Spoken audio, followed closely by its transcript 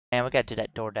Man, we gotta do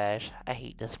that DoorDash. I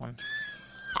hate this one.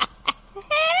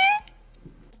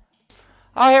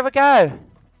 Oh, here we go.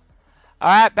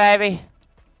 Alright, baby.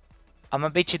 I'm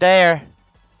gonna beat you there.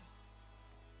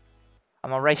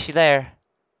 I'm gonna race you there.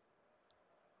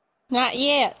 Not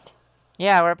yet.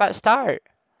 Yeah, we're about to start.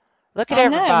 Look at I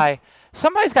know. everybody.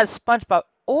 Somebody's got SpongeBob.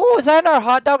 Oh, is that our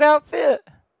hot dog outfit?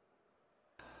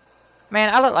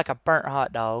 Man, I look like a burnt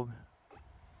hot dog.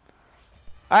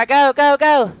 Alright, go, go,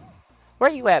 go. Where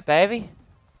you at, baby?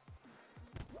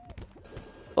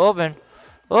 Open.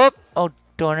 Oh, oh,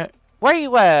 darn it. Where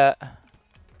you at?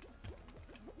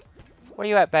 Where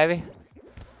you at, baby?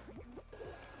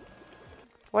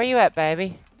 Where you at,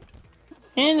 baby?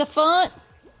 In the front?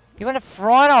 You in the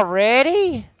front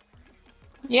already?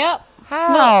 Yep.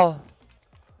 How?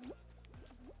 Look.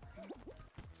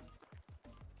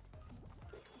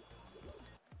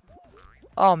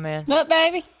 Oh, man. Look,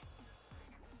 baby.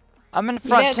 I'm in the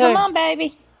front, too. Come on,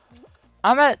 baby.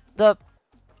 I'm at the...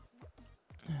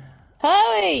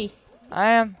 Hurry.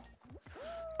 I am.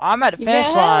 I'm at the finish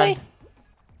line. Hurry.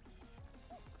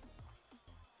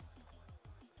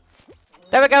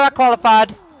 There we go, I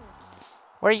qualified.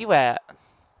 Where are you at?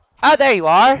 Oh, there you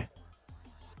are.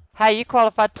 Hey, you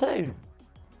qualified too.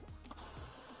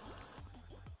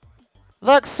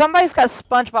 Look, somebody's got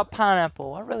SpongeBob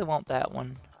Pineapple. I really want that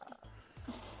one.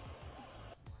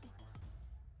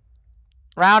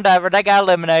 Round over, they got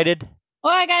eliminated. Oh,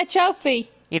 I got a trophy.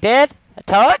 You did? I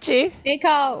told you. They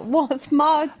call one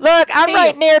small. Look, I'm tip.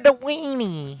 right near the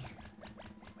weenie.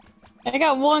 I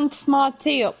got one small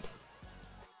tip.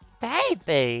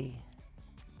 Baby.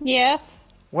 Yes.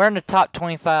 We're in the top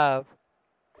 25.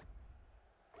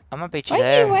 I'm gonna beat you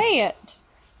Where there. you at?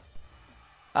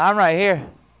 I'm right here.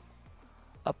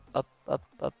 Up, up, up,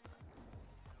 up.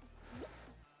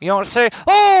 You don't see?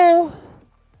 Oh!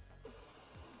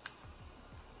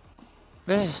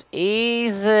 This is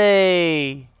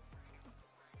easy.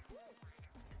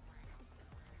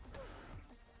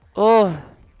 Oh.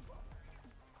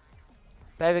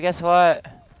 Baby, guess what?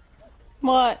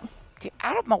 What? Get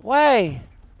out of my way.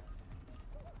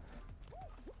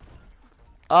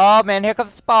 Oh, man, here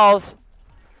comes the balls.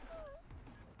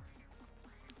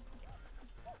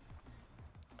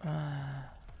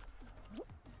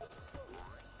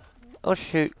 Oh,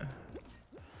 shoot.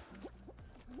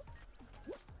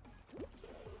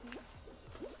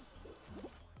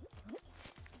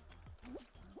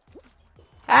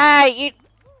 Hey, you...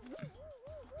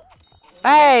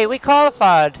 Hey, we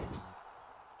qualified.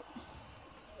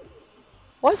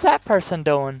 What's that person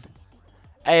doing?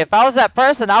 Hey, if I was that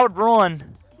person, I would run.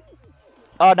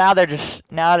 Oh, now they're just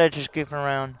goofing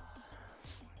around.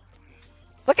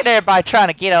 Look at everybody trying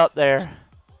to get up there.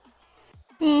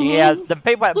 Mm-hmm. Yeah, the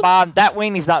people at the bottom, that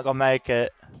weenie's not gonna make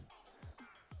it.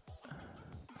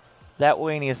 That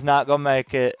weenie is not gonna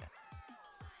make it.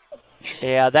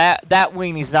 Yeah, that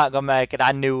weenie's not gonna make it.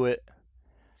 I knew it.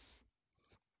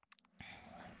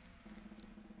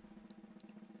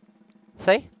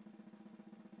 See?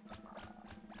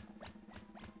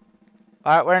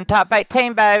 Alright, we're in top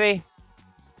 18, baby.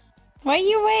 Where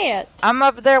you at? I'm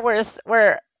over there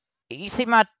where you see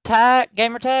my tag,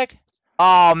 gamer tag?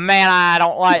 Oh man, I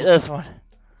don't like this one.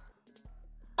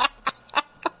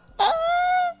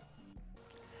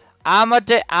 I'ma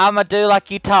do like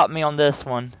you taught me on this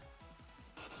one.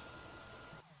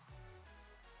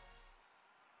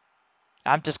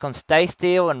 I'm just gonna stay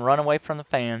still and run away from the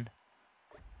fan.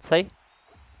 See?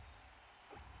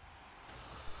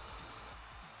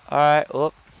 Alright,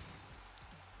 whoop.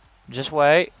 Just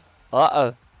wait.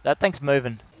 Uh-oh. That thing's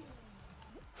moving.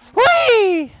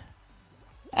 Whee!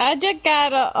 I just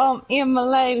got a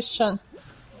emulation.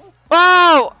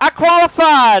 Wow! I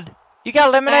qualified! You got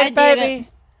eliminated, baby?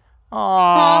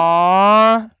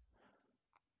 Aww. Huh?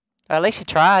 At least you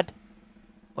tried.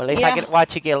 Well, at least I get to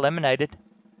watch you get eliminated.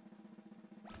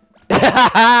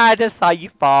 I just saw you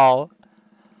fall.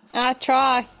 I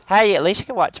try. Hey, at least you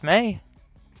can watch me.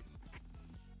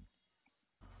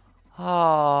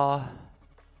 Oh.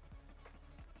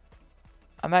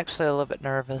 I'm actually a little bit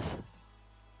nervous.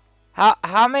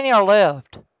 How many are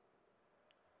left?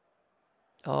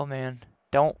 Oh man,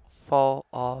 don't fall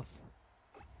off.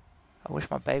 I wish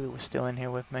my baby was still in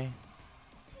here with me.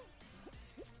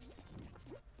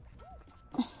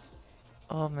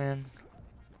 Oh man.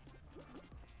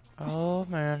 Oh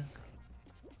man.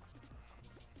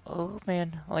 Oh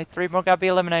man. Only 3 more gotta be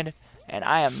eliminated. And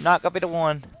I am not gonna be the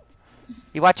one.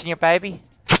 You watching your baby?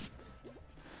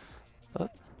 Oh.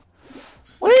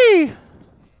 Whee!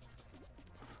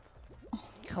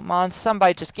 Come on,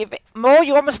 somebody just give it. Oh,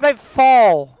 you almost made me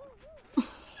fall.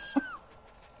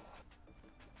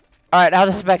 Alright, now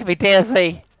this is making me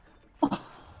dizzy.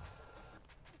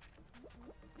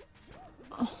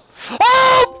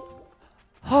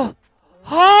 Oh,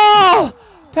 oh,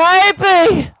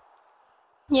 baby!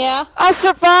 Yeah. I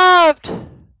survived!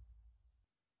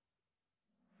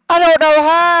 I don't know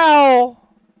how!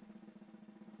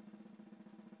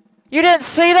 You didn't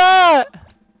see that?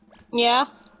 Yeah.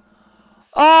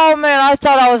 Oh man, I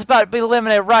thought I was about to be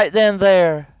eliminated right then and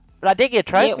there. But I did get a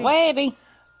trophy. Get ready.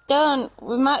 Done.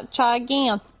 We might try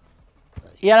again.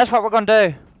 Yeah, that's what we're gonna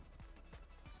do.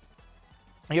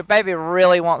 Your baby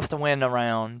really wants to win the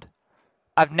round.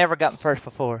 I've never gotten first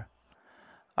before.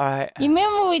 Alright. You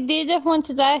remember we did this one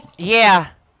today? Yeah.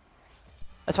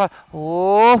 That's why.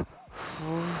 Oh.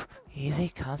 Easy.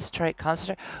 Concentrate.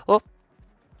 Concentrate. Oh.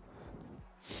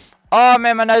 Oh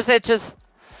man, my nose itches.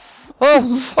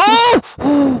 Oh. Oh.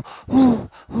 Oh. Oh.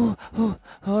 Oh.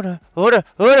 Hold on. Hold on.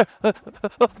 Hold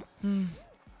on.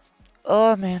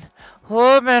 Oh man.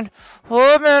 Oh man.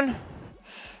 Oh man.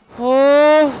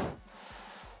 Oh.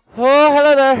 Oh,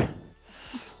 hello there.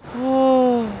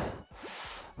 Oh.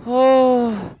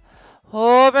 Oh.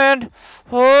 Oh man.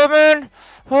 Oh man.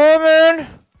 Oh man.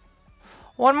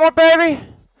 One more, baby.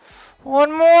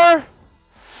 One more.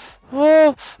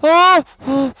 Oh. Oh.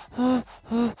 Oh. Oh.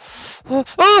 Oh. Oh. Oh.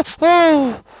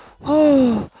 Oh.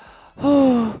 Oh.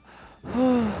 Oh.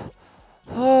 Oh.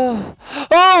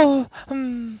 Oh.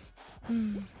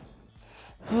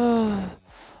 Oh.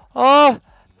 Oh.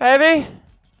 Baby.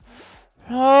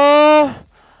 Oh.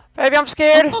 Baby, I'm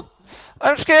scared.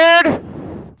 I'm scared.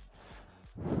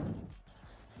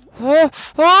 Oh.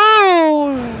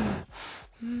 Oh.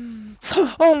 Oh.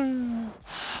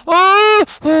 Oh.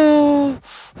 Oh. Oh.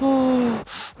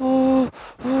 Oh.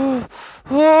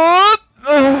 Oh.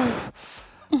 Oh.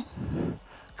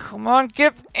 Come on,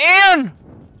 get in.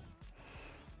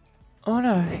 Oh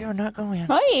no, you're not going in.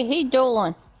 What is he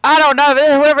doing? I don't know,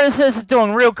 but whoever this is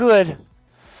doing real good.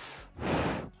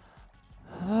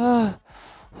 Oh.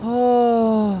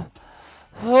 Oh.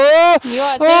 Oh. You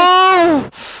are too. Oh.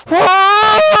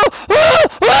 Oh.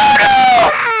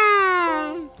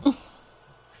 Oh.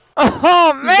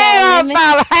 Oh man, I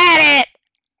about had it.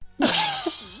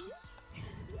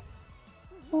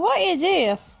 What is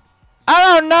this?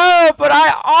 I don't know, but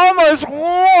I almost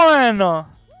won.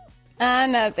 I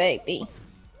know, baby.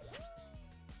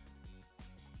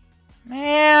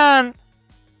 Man.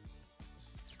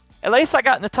 At least I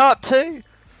got in the top 2.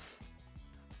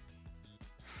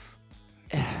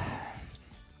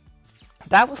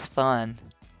 That was fun.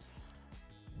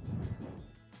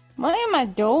 What am I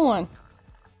doing?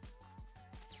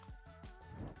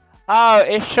 Oh,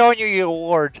 it's showing you your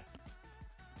award.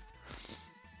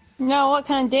 No, what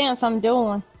kind of dance I'm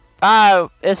doing?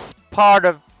 Oh, it's part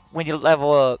of when you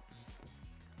level up.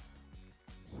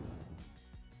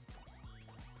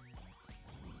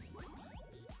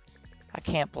 I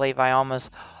can't believe I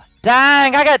almost...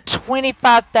 Dang, I got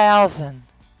 25,000.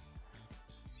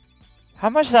 How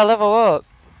much did I level up?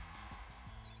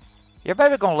 Your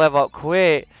baby gonna level up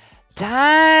quick.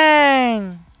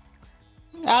 Dang.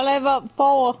 I live up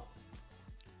 4.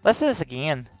 Let's do this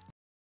again.